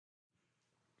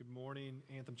Morning,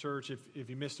 Anthem Church. If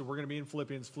you missed it, we're going to be in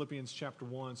Philippians chapter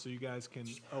 1, so you guys can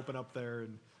open up there.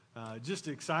 And just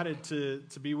excited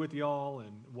to be with you all,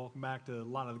 and welcome back to a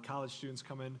lot of the college students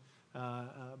coming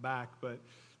back. But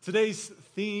today's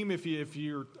theme, if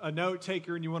you're a note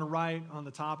taker and you want to write on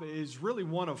the top, is really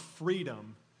one of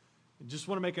freedom. And just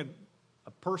want to make a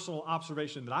personal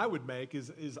observation that I would make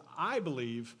is I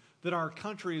believe that our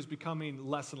country is becoming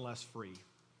less and less free.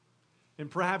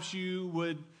 And perhaps you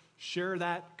would share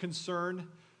that concern,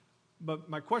 but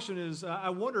my question is, I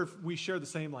wonder if we share the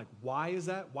same, why is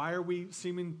that? Why are we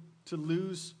seeming to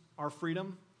lose our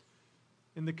freedom?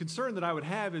 And the concern that I would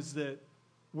have is that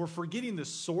we're forgetting the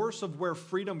source of where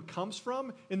freedom comes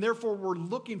from, and therefore we're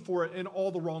looking for it in all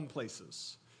the wrong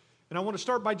places. And I want to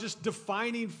start by just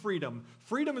defining freedom.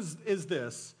 Freedom is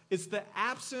this. It's the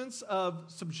absence of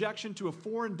subjection to a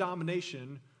foreign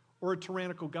domination or a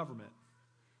tyrannical government.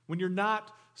 When you're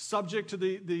not subject to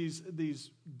these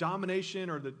domination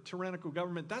or the tyrannical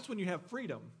government, that's when you have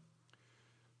freedom.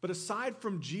 But aside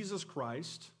from Jesus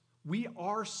Christ, we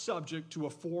are subject to a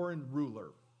foreign ruler: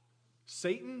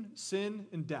 Satan, sin,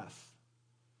 and death.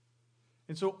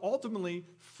 And so ultimately,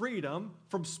 freedom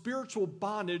from spiritual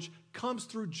bondage comes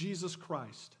through Jesus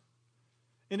Christ.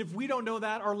 And if we don't know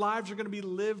that, our lives are going to be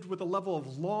lived with a level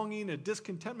of longing and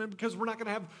discontentment because we're not going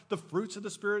to have the fruits of the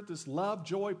Spirit, this love,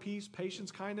 joy, peace,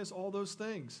 patience, kindness, all those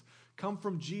things come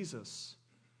from Jesus.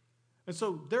 And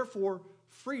so, therefore,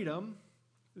 freedom,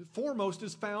 foremost,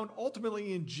 is found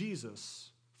ultimately in Jesus.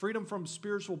 Freedom from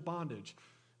spiritual bondage.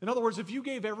 In other words, if you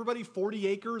gave everybody 40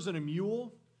 acres and a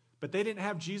mule, but they didn't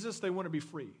have Jesus, they wouldn't be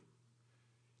free.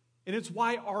 And it's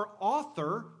why our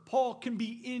author, Paul, can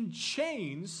be in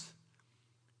chains,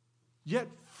 yet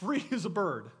free as a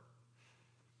bird.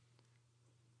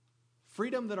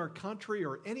 Freedom that our country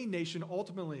or any nation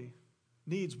ultimately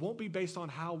needs won't be based on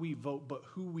how we vote, but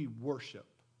who we worship.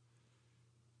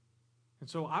 And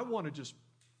so I want to just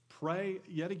pray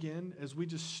yet again as we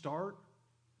just start.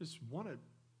 Just want to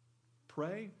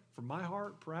pray from my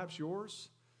heart, perhaps yours,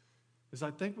 is I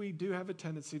think we do have a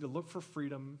tendency to look for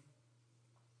freedom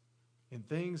in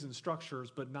things and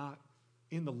structures, but not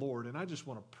in the Lord. And I just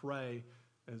want to pray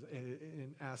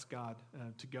and ask God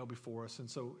to go before us. And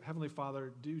so, Heavenly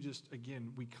Father,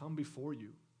 again, we come before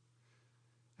you,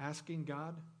 asking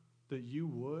God that you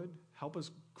would help us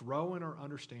grow in our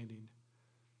understanding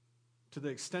to the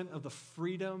extent of the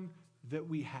freedom that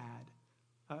we have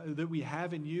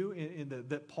in you, and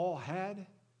that Paul had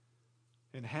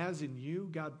and has in you.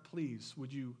 God, please,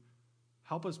 would you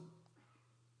help us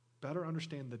better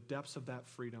understand the depths of that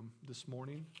freedom this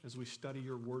morning as we study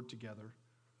your word together.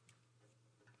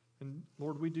 And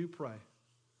Lord, we do pray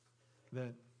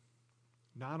that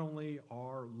not only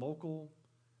our local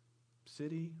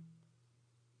city,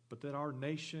 but that our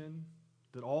nation,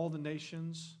 that all the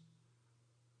nations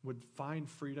would find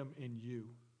freedom in you.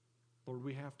 Lord,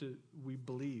 we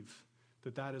believe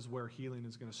that is where healing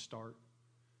is going to start.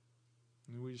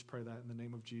 And we just pray that in the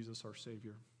name of Jesus, our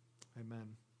Savior.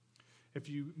 Amen. If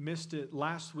you missed it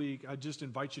last week, I just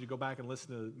invite you to go back and listen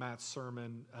to Matt's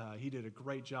sermon. He did a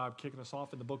great job kicking us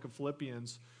off in the book of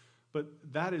Philippians. But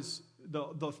that is,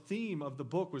 the theme of the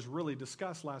book was really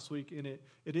discussed last week, and it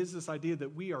is this idea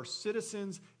that we are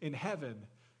citizens in heaven.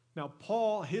 Now,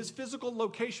 Paul, his physical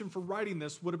location for writing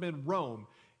this would have been Rome,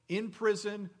 in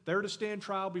prison, there to stand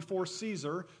trial before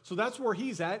Caesar. So that's where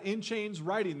he's at, in chains,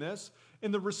 writing this.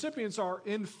 And the recipients are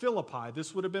in Philippi.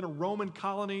 This would have been a Roman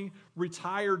colony.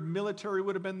 Retired military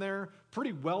would have been there.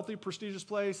 Pretty wealthy, prestigious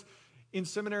place. In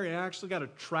seminary, I actually got to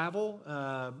travel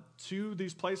to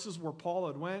these places where Paul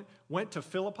had went to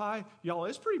Philippi. Y'all,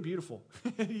 it's pretty beautiful.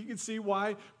 You can see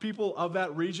why people of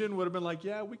that region would have been like,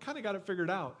 yeah, we kind of got it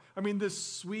figured out. I mean, this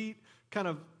sweet kind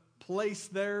of place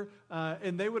there,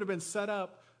 and they would have been set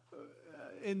up,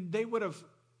 and they would have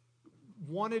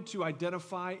wanted to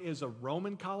identify as a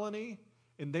Roman colony,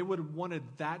 and they would have wanted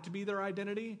that to be their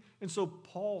identity. And so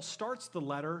Paul starts the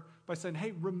letter by saying,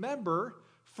 hey, remember,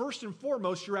 first and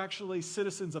foremost, you're actually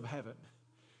citizens of heaven.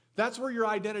 That's where your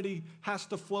identity has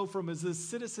to flow from, is this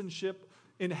citizenship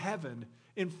in heaven.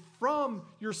 And from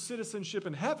your citizenship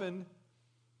in heaven,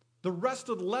 the rest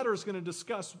of the letter is going to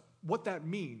discuss what that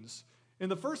means.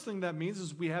 And the first thing that means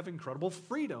is we have incredible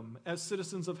freedom as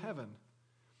citizens of heaven.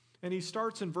 And he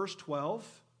starts in verse 12.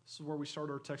 This is where we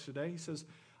start our text today. He says,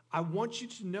 I want you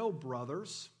to know,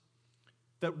 brothers,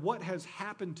 that what has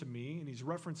happened to me, and he's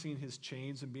referencing his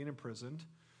chains and being imprisoned,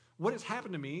 what has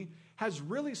happened to me has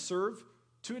really served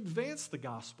to advance the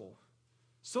gospel,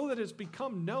 so that it's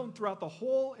become known throughout the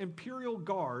whole imperial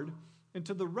guard and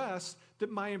to the rest that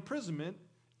my imprisonment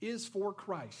is for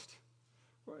Christ.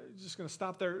 We're just going to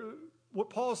stop there. what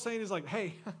Paul is saying is like,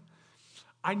 hey,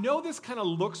 I know this kind of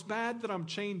looks bad that I'm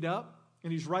chained up.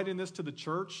 And he's writing this to the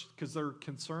church because they're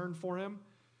concerned for him.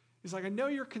 He's like, I know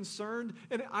you're concerned,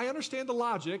 and I understand the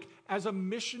logic as a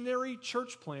missionary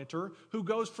church planter who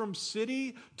goes from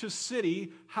city to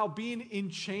city, how being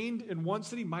enchained in one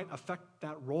city might affect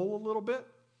that role a little bit.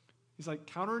 He's like,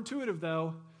 counterintuitive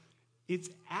though, it's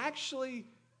actually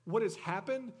what has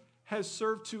happened has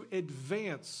served to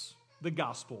advance the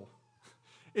gospel.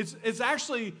 It's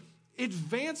actually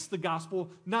advanced the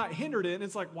gospel, not hindered it. And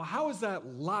it's like, well, how is that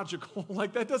logical?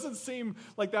 Like, that doesn't seem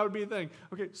like that would be a thing.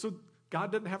 Okay, so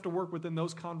God doesn't have to work within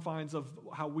those confines of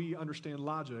how we understand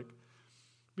logic,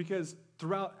 because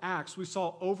throughout Acts, we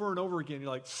saw over and over again, you're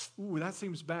like, ooh, that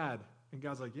seems bad. And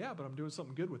God's like, yeah, but I'm doing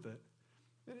something good with it.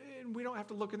 And we don't have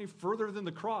to look any further than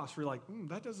the cross. We're like,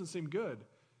 that doesn't seem good.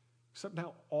 Except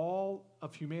now all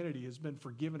of humanity has been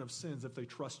forgiven of sins if they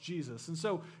trust Jesus. And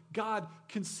so God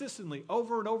consistently,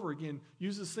 over and over again,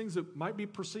 uses things that might be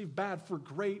perceived bad for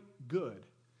great good.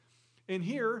 And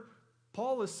here,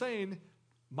 Paul is saying,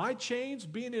 my chains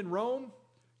being in Rome,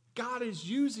 God is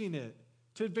using it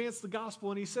to advance the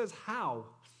gospel. And he says, how?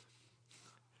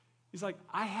 He's like,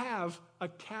 I have a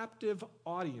captive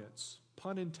audience,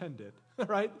 pun intended,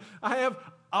 right? I have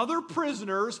other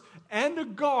prisoners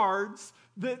and guards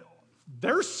that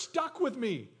they're stuck with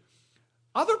me.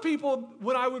 Other people,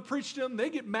 when I would preach to them, they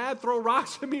get mad, throw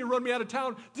rocks at me, and run me out of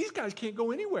town. These guys can't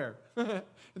go anywhere.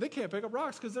 They can't pick up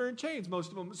rocks because they're in chains,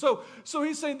 most of them. So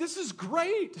he's saying, this is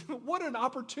great. What an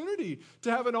opportunity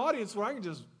to have an audience where I can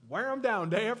just wear them down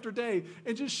day after day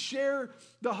and just share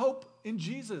the hope in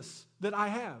Jesus that I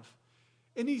have.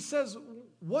 And he says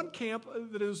one camp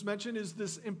that is mentioned is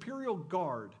this imperial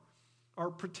guard,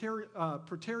 or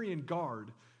Praetorian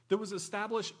guard, that was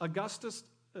established.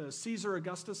 Caesar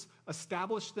Augustus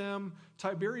established them.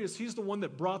 Tiberius, he's the one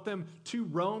that brought them to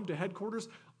Rome, to headquarters.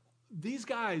 These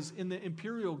guys in the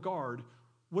imperial guard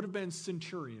would have been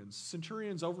centurions.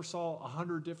 Centurions oversaw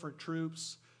 100 different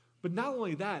troops. But not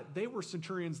only that, they were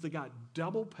centurions that got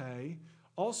double pay,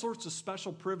 all sorts of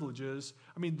special privileges.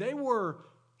 I mean, they were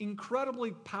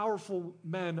incredibly powerful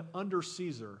men under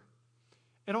Caesar.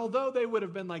 And although they would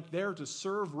have been like there to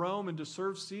serve Rome and to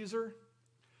serve Caesar,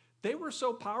 they were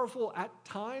so powerful at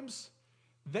times,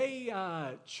 they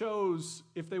chose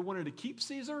if they wanted to keep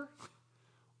Caesar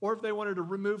or if they wanted to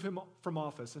remove him from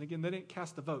office. And again, they didn't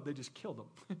cast a vote. They just killed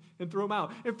him and threw him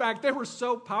out. In fact, they were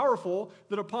so powerful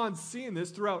that upon seeing this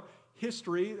throughout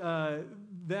history,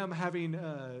 them having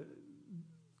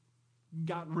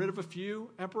gotten rid of a few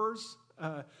emperors,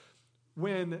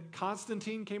 when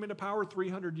Constantine came into power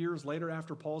 300 years later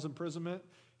after Paul's imprisonment,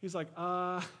 he's like,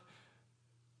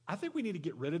 I think we need to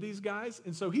get rid of these guys.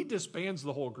 And so he disbands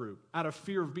the whole group out of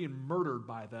fear of being murdered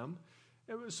by them.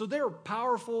 So they're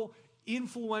powerful,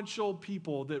 influential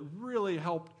people that really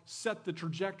helped set the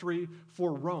trajectory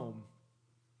for Rome.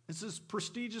 It's this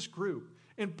prestigious group.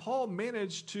 And Paul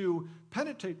managed to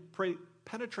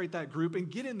penetrate that group and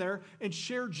get in there and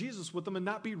share Jesus with them and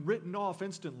not be written off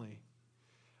instantly.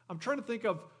 I'm trying to think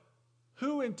of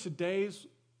who in today's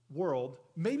world,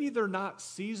 maybe they're not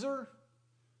Caesar,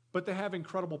 but they have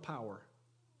incredible power.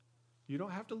 You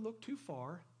don't have to look too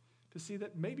far to see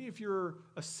that maybe if you're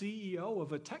a CEO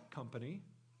of a tech company,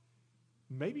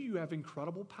 maybe you have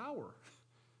incredible power.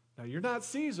 Now, you're not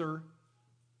Caesar,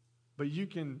 but you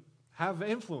can have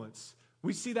influence.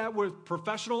 We see that with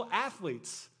professional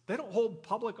athletes. They don't hold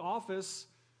public office,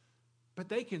 but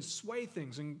they can sway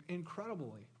things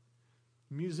incredibly.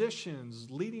 Musicians,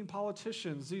 leading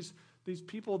politicians, these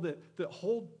people that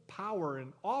hold power,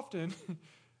 and often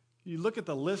you look at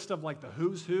the list of like the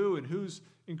who's who and who's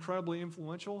incredibly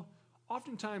influential.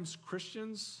 Oftentimes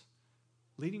Christians,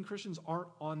 leading Christians, aren't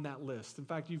on that list. In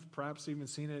fact, you've perhaps even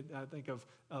seen it, I think,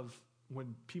 of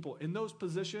when people in those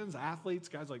positions, athletes,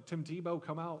 guys like Tim Tebow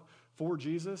come out for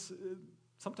Jesus,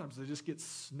 sometimes they just get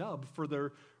snubbed for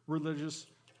their religious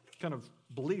kind of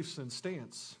beliefs and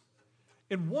stance.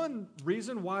 And one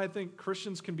reason why I think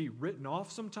Christians can be written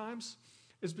off sometimes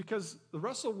is because the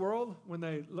rest of the world, when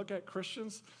they look at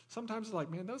Christians, sometimes they're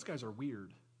like, man, those guys are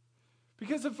weird.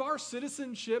 Because if our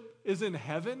citizenship is in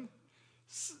heaven,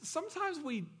 sometimes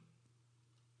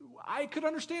I could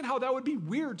understand how that would be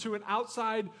weird to an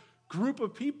outside group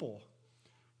of people.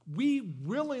 We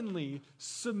willingly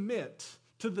submit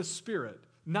to the Spirit,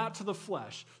 not to the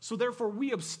flesh. So therefore,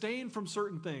 we abstain from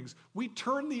certain things. We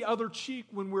turn the other cheek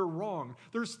when we're wrong.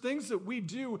 There's things that we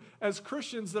do as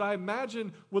Christians that I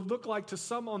imagine would look like to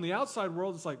some on the outside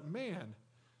world, it's like, man,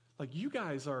 like you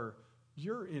guys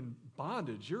you're in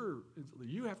bondage.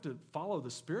 You have to follow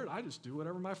the Spirit. I just do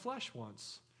whatever my flesh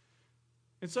wants.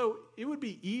 And so it would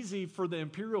be easy for the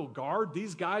imperial guard,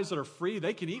 these guys that are free,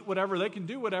 they can eat whatever, they can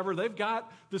do whatever, they've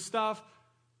got the stuff.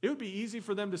 It would be easy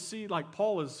for them to see like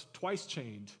Paul is twice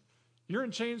chained. You're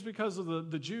in chains because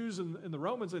of the Jews and the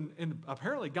Romans, and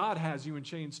apparently God has you in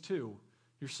chains too.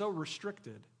 You're so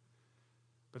restricted.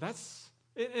 But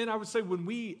and I would say when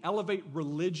we elevate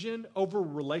religion over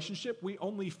relationship, we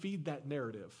only feed that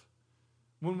narrative.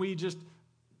 When we just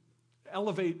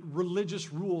elevate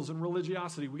religious rules and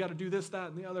religiosity, we got to do this, that,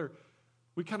 and the other,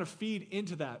 we kind of feed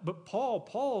into that. But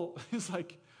Paul is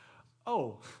like,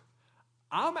 oh,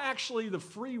 I'm actually the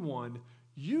free one.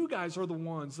 You guys are the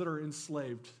ones that are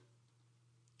enslaved.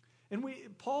 And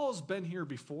Paul's been here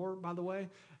before, by the way.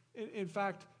 In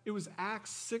fact, it was Acts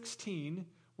 16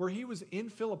 where he was in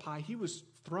Philippi. He was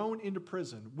thrown into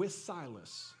prison with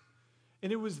Silas.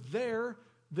 And it was there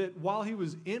that while he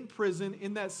was in prison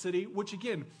in that city, which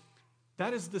again,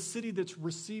 that is the city that's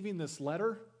receiving this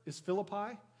letter, is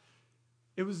Philippi.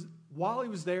 It was while he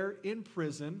was there in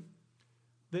prison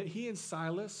that he and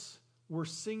Silas were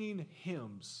singing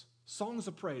hymns, songs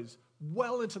of praise,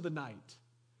 well into the night.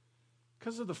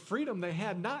 Because of the freedom they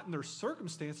had, not in their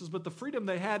circumstances, but the freedom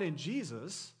they had in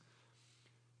Jesus.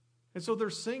 And so they're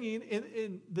singing,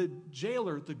 in the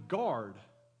jailer, the guard,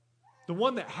 the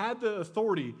one that had the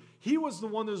authority, he was the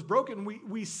one that was broken.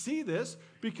 We see this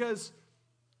because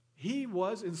he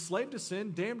was enslaved to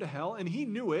sin, damned to hell, and he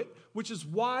knew it, which is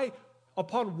why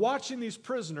upon watching these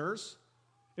prisoners,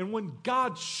 and when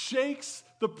God shakes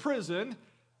the prison,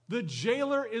 the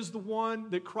jailer is the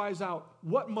one that cries out,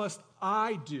 "What must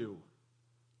I do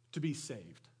to be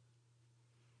saved?"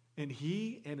 And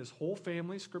he and his whole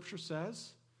family, Scripture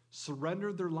says,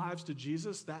 surrendered their lives to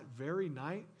Jesus that very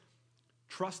night,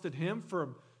 trusted him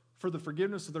for the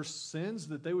forgiveness of their sins,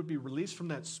 that they would be released from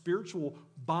that spiritual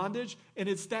bondage. And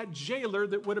it's that jailer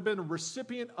that would have been a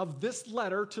recipient of this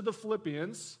letter to the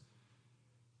Philippians.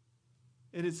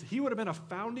 He would have been a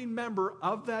founding member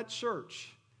of that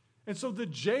church. And so the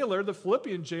jailer, the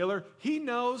Philippian jailer, he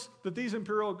knows that these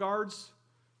imperial guards,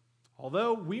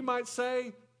 although we might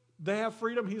say they have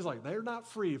freedom, he's like, they're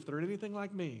not free if they're anything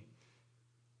like me.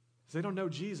 Because they don't know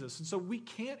Jesus. And so we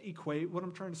can't equate, what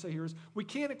I'm trying to say here is, we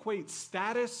can't equate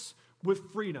status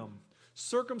with freedom,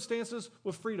 circumstances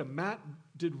with freedom. Matt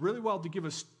did really well to give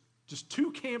us just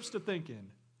two camps to think in.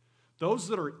 Those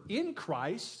that are in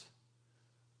Christ,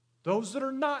 those that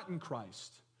are not in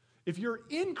Christ. If you're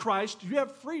in Christ, you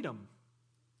have freedom.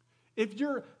 If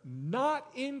you're not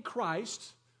in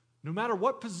Christ, no matter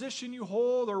what position you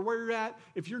hold or where you're at,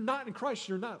 if you're not in Christ,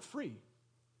 you're not free.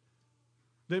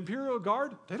 The imperial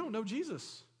guard, they don't know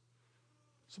Jesus.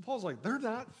 So Paul's like, they're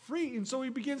not free. And so he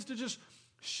begins to just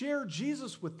share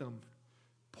Jesus with them,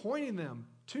 pointing them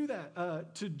to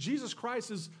that, to Jesus Christ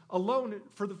as alone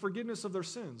for the forgiveness of their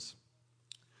sins.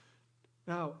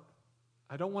 Now,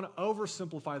 I don't want to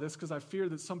oversimplify this because I fear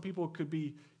that some people could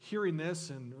be hearing this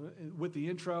and with the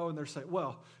intro and they're saying,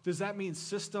 well, does that mean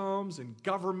systems and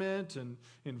government and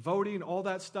voting, all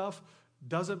that stuff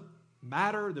doesn't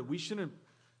matter, that we shouldn't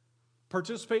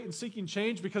participate in seeking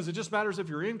change because it just matters if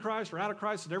you're in Christ or out of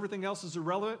Christ and everything else is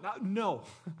irrelevant? No,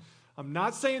 I'm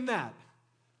not saying that.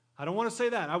 I don't want to say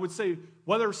that. I would say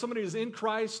whether somebody is in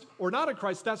Christ or not in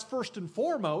Christ, that's first and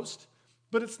foremost.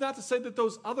 But it's not to say that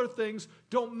those other things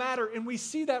don't matter. And we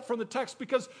see that from the text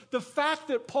because the fact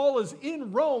that Paul is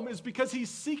in Rome is because he's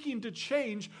seeking to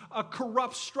change a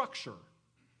corrupt structure.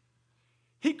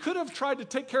 He could have tried to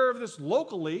take care of this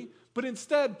locally, but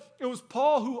instead it was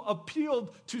Paul who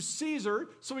appealed to Caesar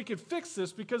so he could fix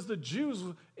this because the Jews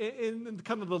and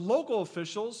kind of the local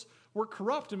officials were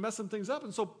corrupt and messing things up.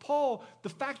 And so Paul, the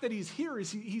fact that he's here is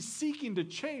he's seeking to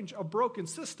change a broken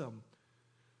system.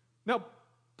 Now,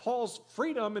 Paul's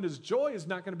freedom and his joy is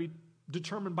not going to be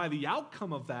determined by the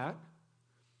outcome of that.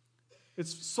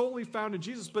 It's solely found in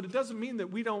Jesus, but it doesn't mean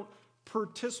that we don't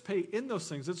participate in those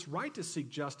things. It's right to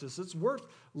seek justice. It's worth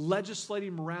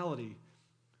legislating morality.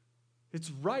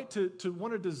 It's right to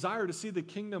want to desire to see the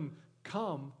kingdom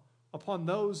come upon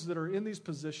those that are in these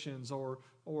positions or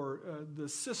the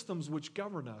systems which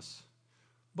govern us.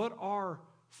 But our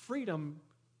freedom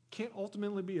can't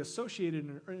ultimately be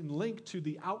associated and linked to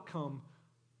the outcome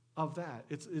of that.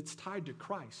 It's tied to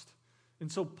Christ. And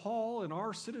so Paul and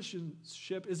our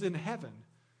citizenship is in heaven.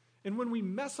 And when we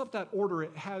mess up that order,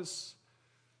 it has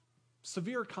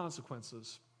severe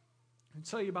consequences. I'll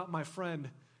tell you about my friend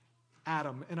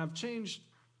Adam, and I've changed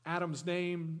Adam's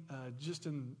name just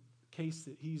in case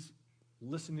that he's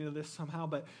listening to this somehow.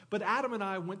 But Adam and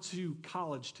I went to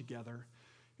college together,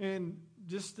 and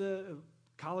just the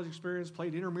college experience,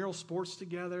 played intramural sports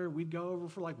together. We'd go over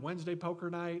for like Wednesday poker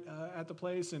night at the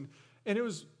place, and it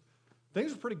was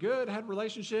things were pretty good, had a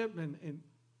relationship, and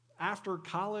after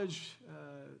college,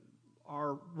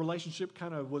 our relationship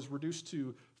kind of was reduced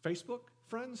to Facebook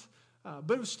friends.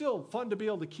 But it was still fun to be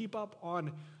able to keep up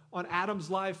on Adam's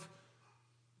life.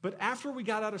 But after we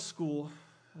got out of school,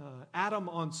 Adam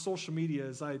on social media,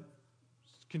 as I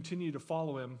continued to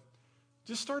follow him,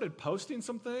 just started posting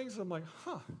some things. I'm like,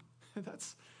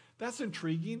 that's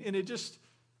intriguing. And it just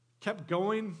kept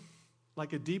going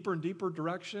like a deeper and deeper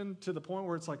direction to the point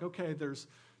where it's like, okay, there's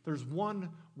one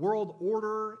world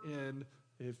order, and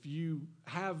if you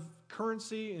have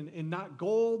currency and not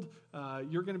gold,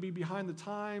 you're going to be behind the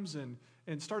times,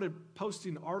 and started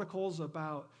posting articles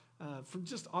about, from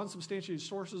just unsubstantiated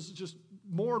sources, just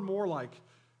more and more like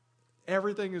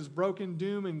everything is broken,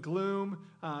 doom and gloom.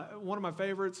 One of my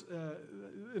favorites,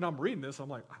 and I'm reading this, I'm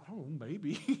like, I don't know,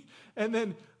 maybe. And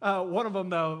then one of them,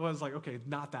 though, was like, okay,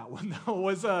 not that one, though,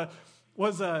 was a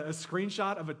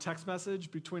screenshot of a text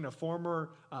message between a former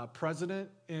president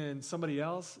and somebody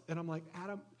else. And I'm like,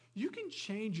 Adam, you can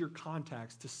change your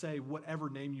contacts to say whatever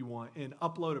name you want and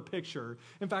upload a picture.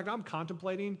 In fact, I'm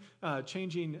contemplating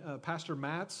changing Pastor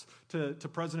Matt's to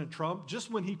President Trump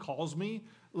just when he calls me.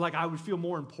 Like, I would feel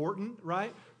more important,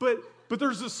 right? But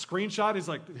there's this screenshot. He's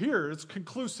like, here, it's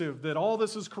conclusive that all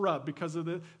this is corrupt because of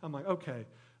this. I'm like, okay.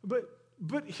 But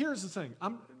here's the thing.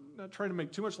 I'm not trying to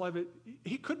make too much light of it.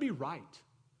 He could be right.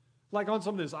 Like on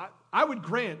some of this, I would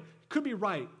grant, could be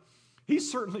right.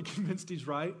 He's certainly convinced he's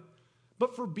right.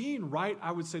 But for being right,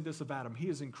 I would say this of Adam. He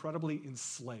is incredibly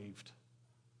enslaved.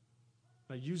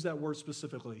 I use that word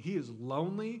specifically. He is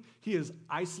lonely. He is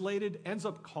isolated, ends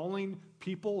up calling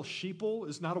people sheeple,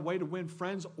 is not a way to win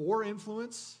friends or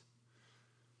influence.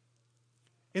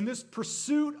 And this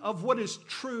pursuit of what is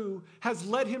true has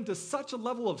led him to such a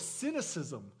level of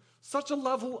cynicism, such a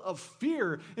level of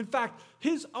fear. In fact,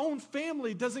 his own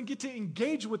family doesn't get to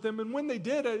engage with him. And when they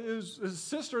did, his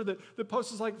sister that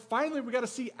posted like, finally, we got to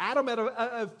see Adam at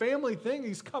a family thing.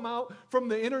 He's come out from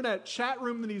the internet chat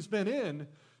room that he's been in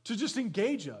to just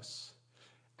engage us.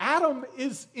 Adam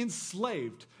is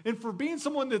enslaved. And for being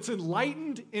someone that's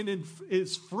enlightened and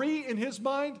is free in his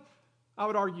mind, I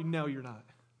would argue, no, you're not.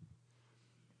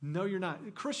 No, you're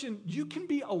not. Christian, you can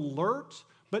be alert,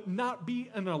 but not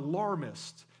be an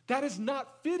alarmist. That is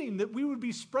not fitting that we would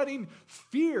be spreading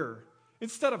fear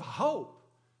instead of hope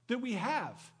that we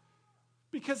have.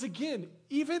 Because again,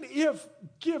 even if,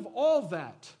 give all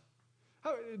that,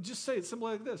 just say it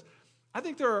simply like this. I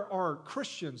think there are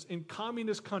Christians in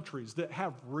communist countries that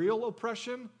have real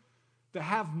oppression, that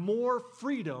have more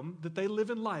freedom that they live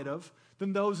in light of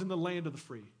than those in the land of the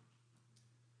free.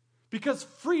 Because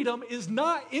freedom is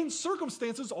not in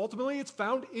circumstances. Ultimately, it's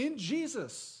found in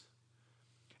Jesus.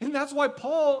 And that's why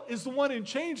Paul is the one in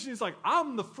chains. He's like,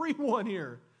 I'm the free one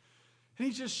here. And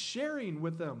he's just sharing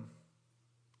with them.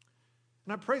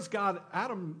 And I praise God,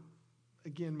 Adam,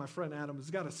 again, my friend Adam,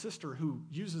 has got a sister who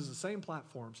uses the same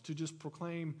platforms to just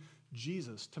proclaim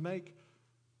Jesus, to make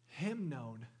him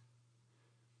known.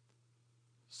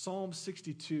 Psalm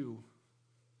 62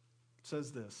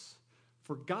 says this,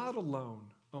 for God alone,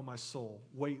 O my soul,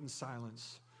 wait in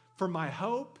silence, for my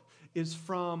hope is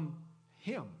from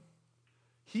him.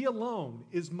 He alone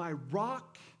is my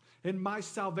rock and my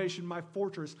salvation, my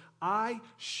fortress. I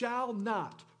shall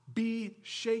not be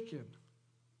shaken.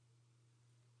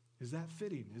 Is that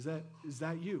fitting? Is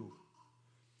that you?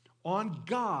 On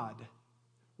God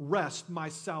rest my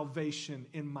salvation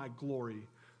and my glory.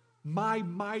 My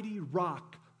mighty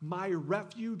rock, my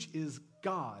refuge is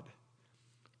God.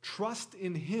 Trust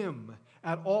in him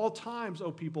at all times,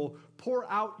 O people. Pour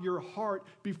out your heart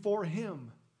before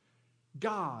him.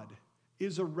 God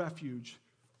is a refuge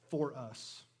for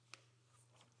us.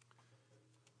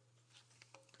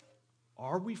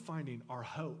 Are we finding our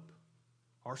hope,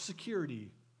 our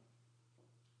security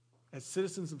as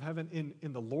citizens of heaven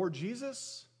in the Lord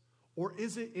Jesus? Or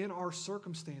is it in our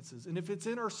circumstances? And if it's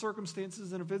in our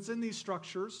circumstances and if it's in these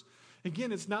structures,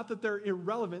 again, it's not that they're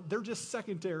irrelevant. They're just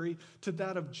secondary to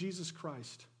that of Jesus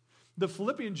Christ. The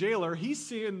Philippian jailer, he's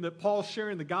seeing that Paul's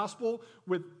sharing the gospel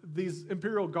with these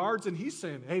imperial guards, and he's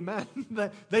saying, amen,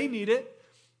 they need it.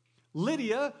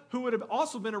 Lydia, who would have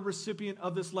also been a recipient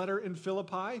of this letter in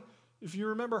Philippi, if you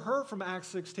remember her from Acts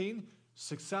 16,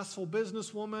 successful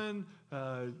businesswoman,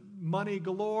 money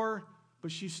galore,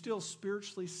 but she's still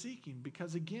spiritually seeking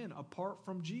because, again, apart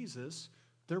from Jesus,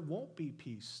 there won't be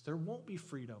peace. There won't be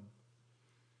freedom.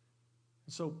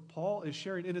 And so Paul is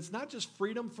sharing, and it's not just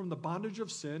freedom from the bondage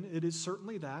of sin. It is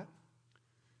certainly that.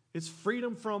 It's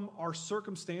freedom from our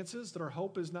circumstances, that our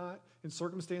hope is not in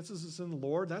circumstances, it's in the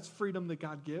Lord. That's freedom that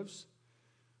God gives.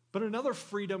 But another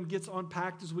freedom gets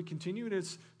unpacked as we continue, and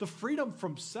it's the freedom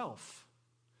from self.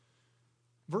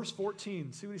 Verse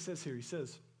 14, see what he says here. He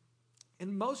says,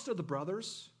 and most of the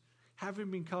brothers,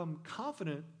 having become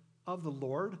confident of the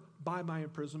Lord by my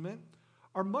imprisonment,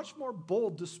 are much more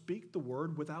bold to speak the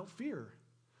word without fear.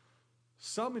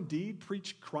 Some indeed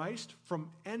preach Christ from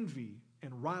envy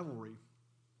and rivalry,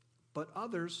 but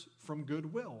others from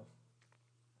goodwill.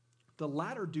 The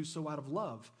latter do so out of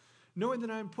love, knowing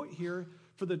that I am put here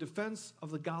for the defense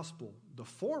of the gospel. The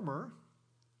former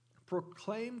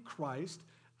proclaim Christ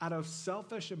out of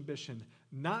selfish ambition,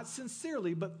 not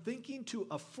sincerely, but thinking to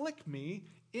afflict me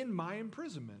in my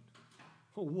imprisonment.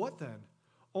 Well, what then?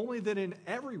 Only that in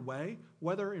every way,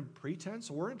 whether in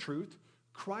pretense or in truth,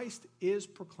 Christ is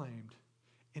proclaimed,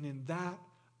 and in that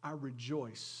I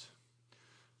rejoice.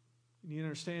 You need to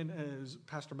understand, as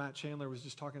Pastor Matt Chandler was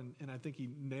just talking, and I think he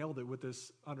nailed it with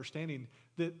this understanding,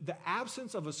 that the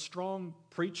absence of a strong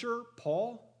preacher,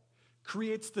 Paul,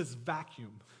 creates this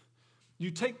vacuum. You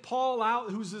take Paul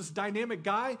out, who's this dynamic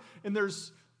guy, and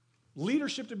there's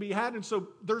leadership to be had, and so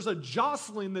there's a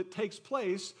jostling that takes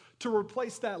place to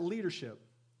replace that leadership.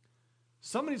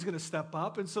 Somebody's going to step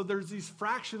up, and so there's these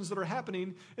fractions that are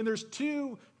happening, and there's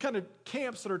two kind of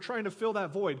camps that are trying to fill that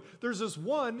void. There's this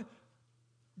one,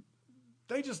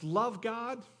 they just love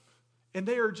God, and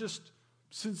they are just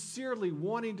sincerely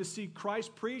wanting to see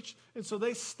Christ preach, and so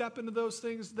they step into those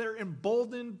things. They're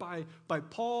emboldened by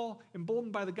Paul,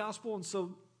 emboldened by the gospel, and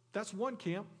so that's one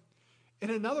camp. And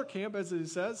another camp, as it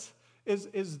says,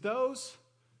 is those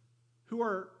who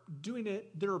are doing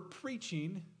it, they're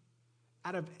preaching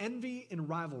out of envy and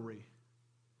rivalry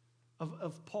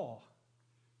of Paul.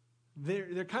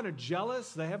 They're kind of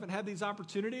jealous. They haven't had these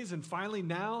opportunities, and finally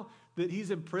now that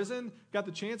he's in prison, got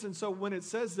the chance. And so when it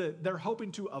says that they're hoping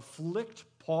to afflict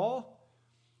Paul,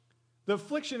 the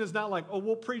affliction is not like, oh,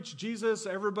 we'll preach Jesus,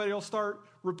 everybody will start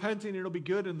repenting, it'll be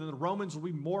good, and then the Romans will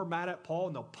be more mad at Paul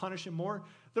and they'll punish him more.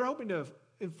 They're hoping to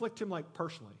inflict him like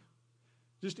personally,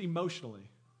 just emotionally.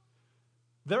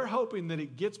 They're hoping that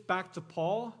it gets back to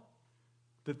Paul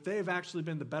that they've actually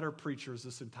been the better preachers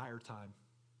this entire time.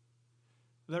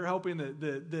 They're hoping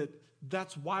that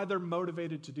that's why they're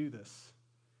motivated to do this.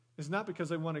 It's not because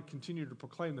they want to continue to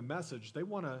proclaim the message. They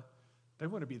want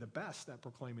to be the best at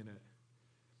proclaiming it.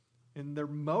 And their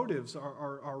motives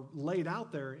are laid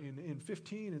out there in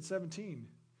 15 and 17,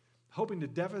 hoping to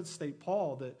devastate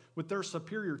Paul that with their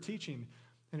superior teaching.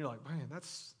 And you're like, man,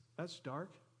 that's dark.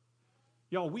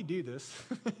 Y'all, we do this.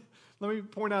 Let me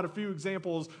point out a few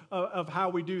examples of how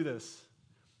we do this.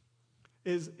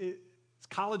 It's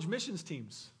college missions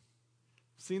teams.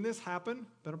 Seen this happen?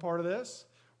 Been a part of this?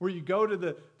 Where you go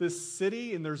to this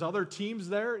city and there's other teams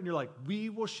there and you're like, we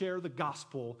will share the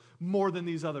gospel more than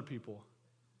these other people.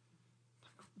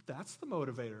 That's the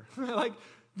motivator. Like,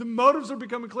 the motives are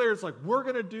becoming clear. It's like, we're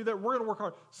going to do that. We're going to work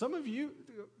hard. Some of you,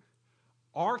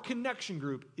 our connection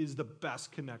group is the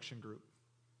best connection group.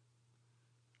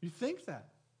 You think that.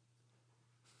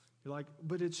 You're like,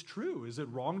 but it's true. Is it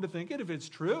wrong to think it if it's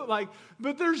true? Like,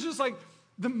 but there's just like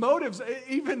the motives.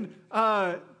 Even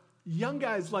young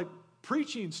guys like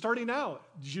preaching, starting out,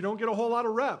 you don't get a whole lot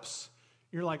of reps.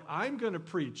 You're like, I'm going to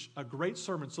preach a great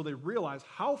sermon so they realize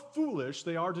how foolish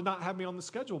they are to not have me on the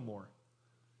schedule more.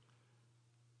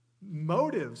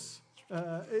 Motives,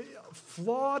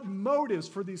 flawed motives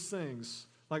for these things.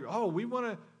 Like, oh, we want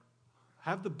to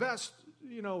have the best,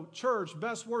 church,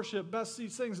 best worship, best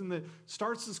these things. And it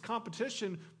starts this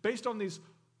competition based on these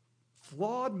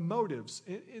flawed motives.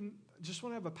 And I just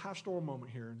want to have a pastoral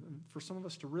moment here and for some of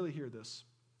us to really hear this.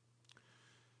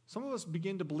 Some of us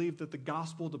begin to believe that the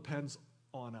gospel depends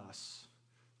on us,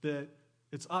 that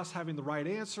it's us having the right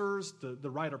answers, the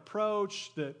right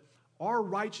approach, that our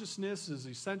righteousness is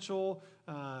essential,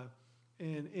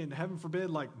 and heaven forbid,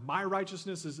 like my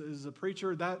righteousness as a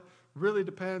preacher, that really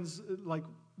depends,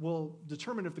 will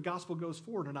determine if the gospel goes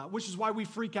forward or not, which is why we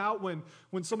freak out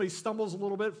when somebody stumbles a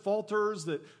little bit, falters,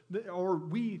 or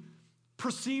we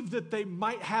perceive that they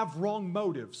might have wrong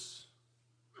motives.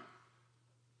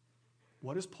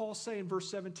 What does Paul say in verse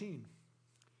 17?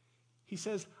 He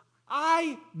says,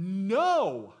 I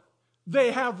know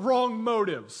they have wrong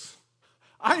motives.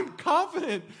 I'm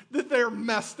confident that they're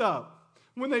messed up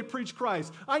when they preach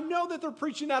Christ. I know that they're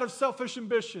preaching out of selfish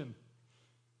ambition.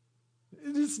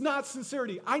 It's not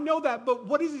sincerity. I know that, but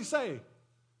what does he say?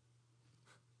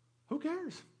 Who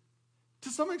cares? To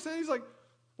some extent, he's like,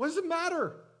 what does it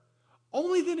matter?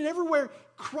 Only that in everywhere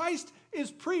Christ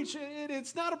is preached.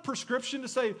 It's not a prescription to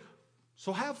say,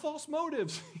 so have false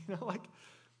motives.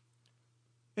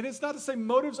 And it's not to say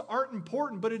motives aren't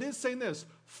important, but it is saying this: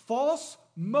 false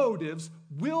motives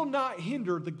will not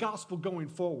hinder the gospel going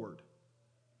forward.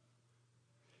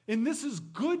 And this is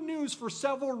good news for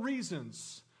several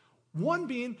reasons. One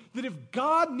being that if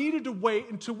God needed to wait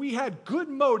until we had good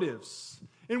motives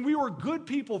and we were good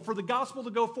people for the gospel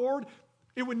to go forward,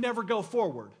 it would never go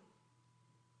forward.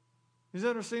 Does you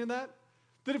understand that?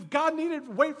 That if God needed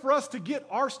to wait for us to get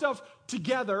our stuff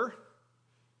together,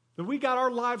 that we got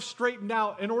our lives straightened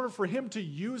out in order for him to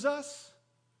use us,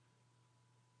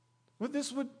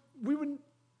 we would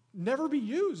never be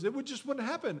used. It just wouldn't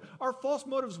happen. Our false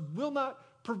motives will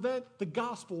not prevent the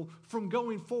gospel from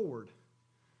going forward.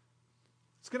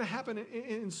 It's going to happen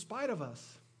in spite of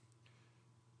us.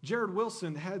 Jared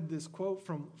Wilson had this quote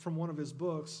from one of his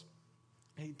books.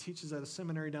 He teaches at a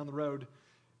seminary down the road.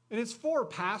 And it's for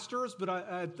pastors, but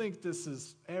I think this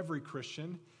is every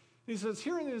Christian. He says,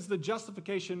 herein is the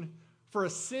justification for a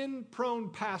sin-prone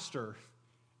pastor.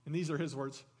 And these are his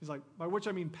words. He's like, by which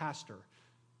I mean pastor.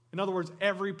 In other words,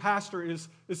 every pastor is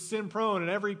sin-prone, and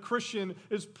every Christian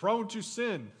is prone to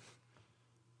sin.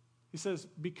 He says,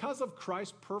 because of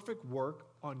Christ's perfect work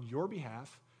on your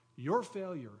behalf, your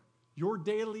failure, your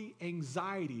daily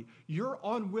anxiety, your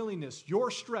unwillingness, your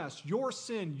stress, your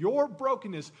sin, your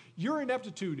brokenness, your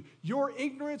ineptitude, your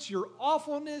ignorance, your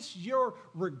awfulness, your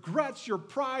regrets, your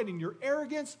pride, and your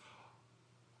arrogance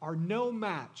are no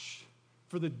match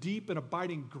for the deep and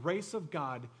abiding grace of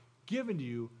God given to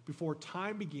you before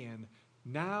time began,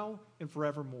 now and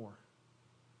forevermore.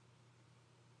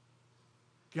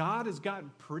 God has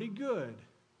gotten pretty good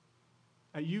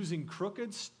at using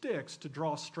crooked sticks to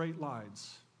draw straight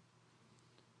lines.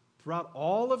 Throughout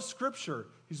all of Scripture,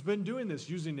 he's been doing this,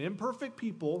 using imperfect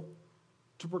people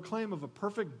to proclaim of a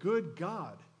perfect, good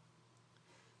God.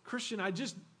 Christian, I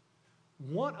just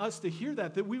want us to hear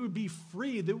that we would be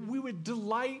free, that we would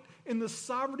delight in the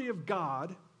sovereignty of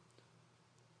God,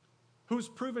 who's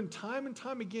proven time and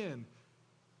time again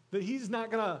that he's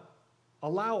not going to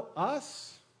allow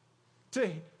us to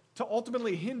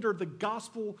ultimately hinder the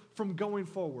gospel from going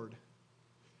forward.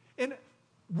 And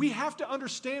we have to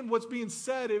understand what's being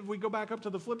said, if we go back up to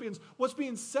the Philippians, what's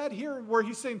being said here where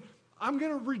he's saying, I'm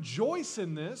going to rejoice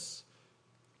in this.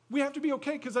 We have to be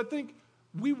okay, because I think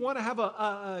we want to have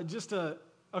a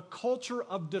culture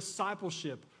of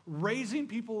discipleship, raising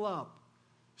people up,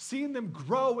 seeing them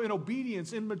grow in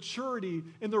obedience, in maturity,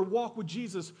 in their walk with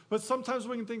Jesus. But sometimes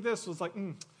we can think this, it's like,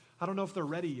 I don't know if they're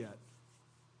ready yet.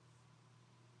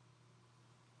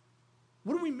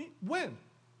 What do we mean? When?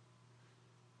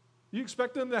 You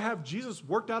expect them to have Jesus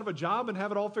worked out of a job and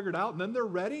have it all figured out, and then they're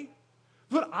ready?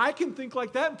 But I can think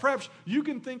like that, and perhaps you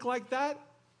can think like that.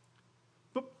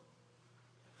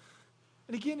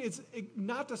 And again, it's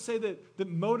not to say that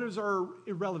motives are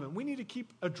irrelevant. We need to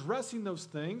keep addressing those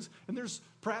things, and there's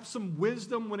perhaps some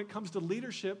wisdom when it comes to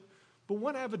leadership, but we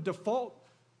want to have a default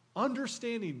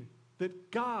understanding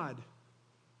that God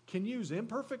can use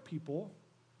imperfect people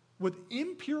with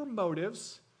impure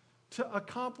motives to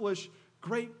accomplish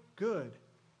great good.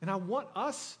 And I want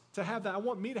us to have that. I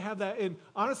want me to have that. And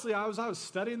honestly, I was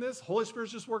studying this. Holy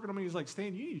Spirit's just working on me. He's like,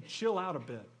 Stan, you need to chill out a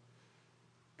bit.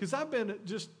 Because I've been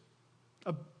just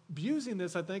abusing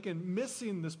this, I think, and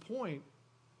missing this point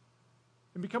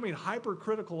and becoming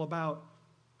hypercritical about,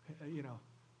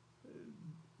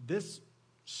 this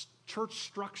church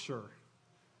structure,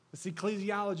 this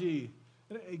ecclesiology.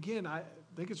 And again, I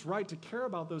think it's right to care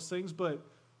about those things, but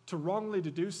to wrongly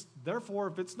deduce, therefore,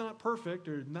 if it's not perfect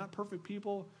or not perfect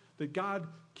people, that God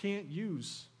can't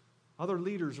use other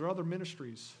leaders or other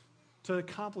ministries to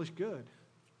accomplish good.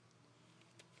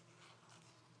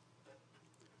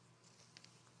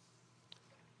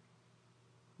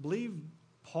 I believe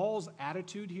Paul's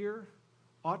attitude here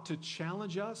ought to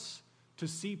challenge us to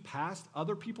see past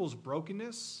other people's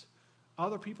brokenness,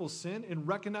 other people's sin, and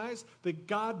recognize that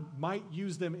God might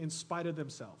use them in spite of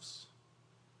themselves.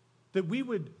 That we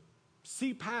would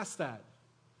see past that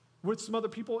with some other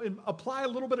people and apply a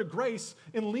little bit of grace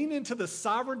and lean into the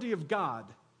sovereignty of God.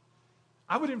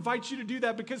 I would invite you to do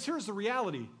that, because here's the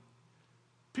reality.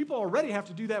 People already have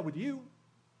to do that with you.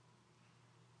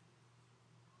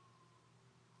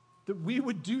 That we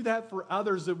would do that for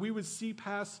others, that we would see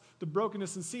past the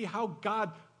brokenness and see how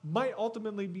God might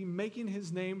ultimately be making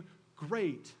his name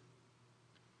great.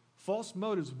 False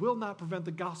motives will not prevent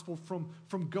the gospel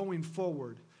from going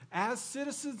forward. As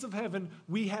citizens of heaven,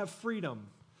 we have freedom.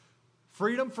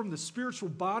 Freedom from the spiritual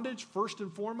bondage, first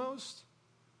and foremost.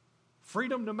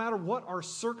 Freedom no matter what our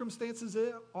circumstances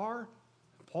are.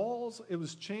 Paul's, it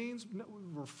was chains.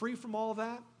 We're free from all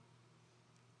that.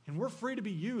 And we're free to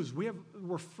be used.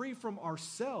 We're free from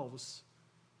ourselves.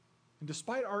 And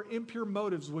despite our impure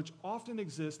motives, which often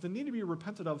exist and need to be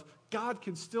repented of, God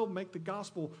can still make the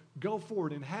gospel go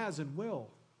forward, and has and will.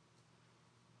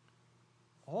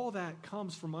 all that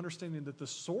comes from understanding that the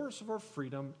source of our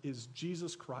freedom is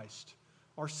Jesus Christ,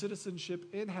 our citizenship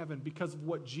in heaven because of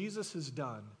what Jesus has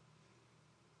done.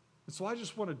 And so I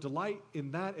just want to delight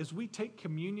in that. As we take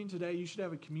communion today, you should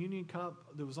have a communion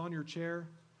cup that was on your chair.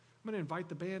 I'm going to invite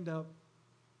the band up.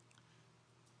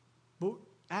 But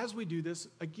as we do this,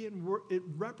 again, it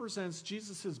represents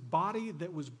Jesus' body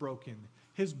that was broken,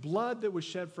 his blood that was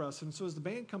shed for us. And so as the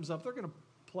band comes up, they're going to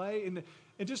play and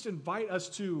just invite us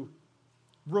to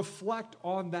reflect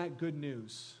on that good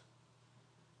news.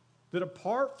 That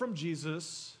apart from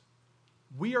Jesus,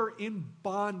 we are in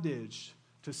bondage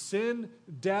to sin,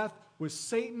 death, with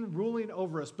Satan ruling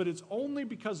over us. But it's only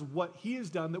because of what he has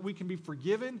done that we can be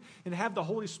forgiven and have the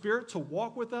Holy Spirit to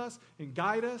walk with us and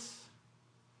guide us.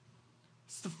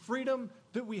 It's the freedom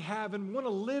that we have and want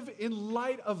to live in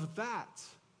light of that.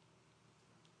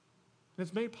 And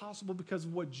it's made possible because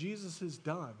of what Jesus has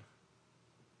done.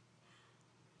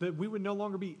 That we would no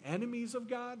longer be enemies of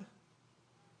God,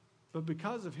 but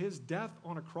because of his death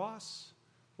on a cross,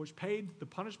 which paid the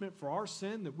punishment for our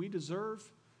sin that we deserve,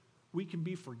 we can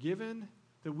be forgiven,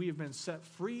 that we have been set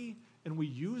free, and we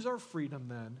use our freedom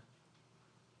then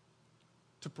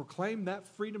to proclaim that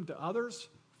freedom to others,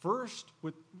 first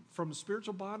from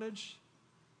spiritual bondage,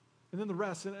 and then the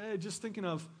rest. And just thinking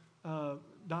of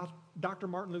Dr.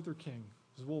 Martin Luther King,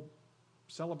 because we'll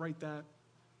celebrate that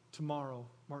tomorrow,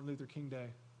 Martin Luther King Day.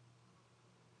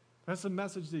 That's the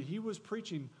message that he was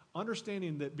preaching,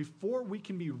 understanding that before we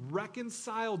can be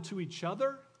reconciled to each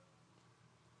other,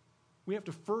 we have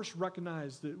to first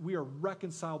recognize that we are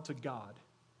reconciled to God.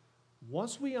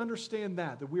 Once we understand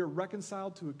that we are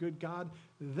reconciled to a good God,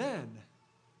 then,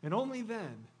 and only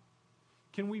then,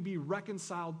 can we be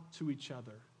reconciled to each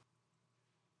other.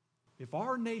 If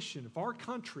our nation, if our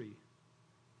country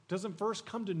doesn't first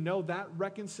come to know that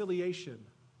reconciliation,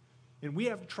 and we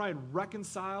have to try and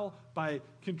reconcile by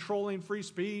controlling free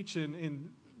speech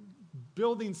and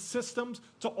building systems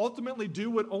to ultimately do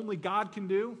what only God can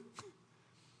do,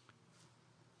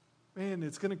 man,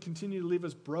 it's going to continue to leave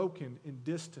us broken and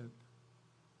distant.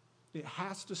 It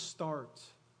has to start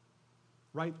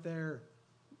right there,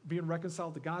 being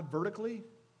reconciled to God vertically,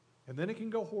 and then it can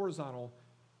go horizontal.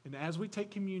 And as we take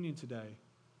communion today,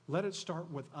 let it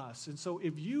start with us. And so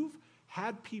if you've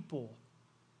had people,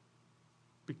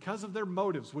 because of their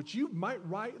motives, which you might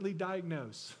rightly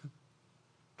diagnose,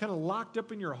 kind of locked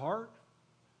up in your heart,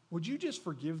 would you just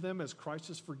forgive them as Christ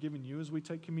has forgiven you as we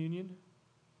take communion?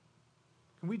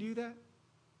 Can we do that?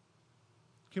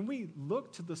 Can we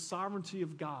look to the sovereignty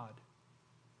of God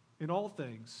in all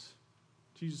things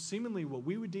to use seemingly what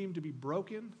we would deem to be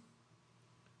broken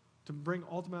to bring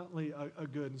ultimately a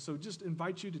good? And so just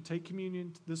invite you to take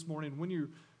communion this morning. When you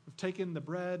have taken the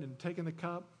bread and taken the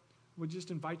cup, we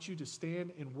just invite you to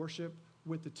stand and worship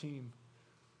with the team.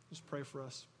 Just pray for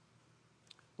us.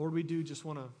 Lord, we do just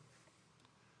want to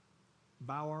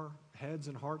bow our heads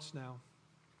and hearts now.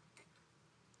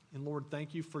 And Lord,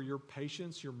 thank you for your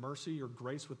patience, your mercy, your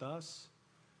grace with us.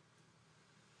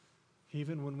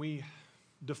 Even when we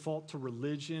default to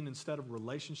religion instead of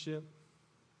relationship,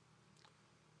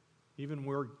 even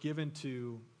we're given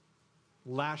to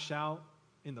lash out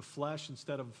in the flesh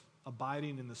instead of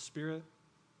abiding in the Spirit.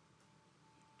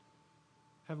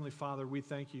 Heavenly Father, we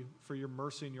thank you for your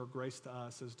mercy and your grace to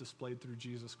us as displayed through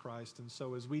Jesus Christ. And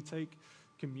so as we take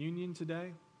communion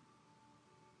today,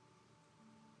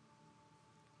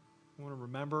 we want to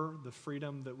remember the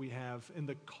freedom that we have and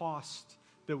the cost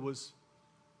that was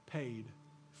paid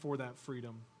for that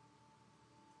freedom.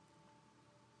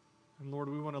 And Lord,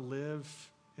 we want to live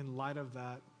in light of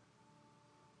that,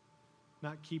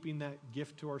 not keeping that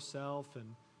gift to ourselves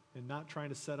and not trying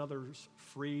to set others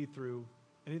free through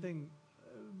anything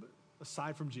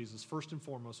aside from Jesus. First and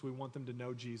foremost, we want them to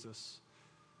know Jesus.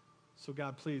 So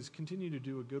God, please continue to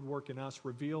do a good work in us.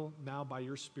 Reveal now by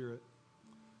your Spirit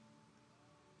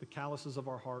the calluses of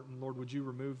our heart. And Lord, would you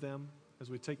remove them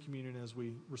as we take communion, as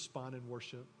we respond in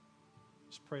worship?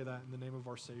 Just pray that in the name of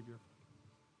our Savior.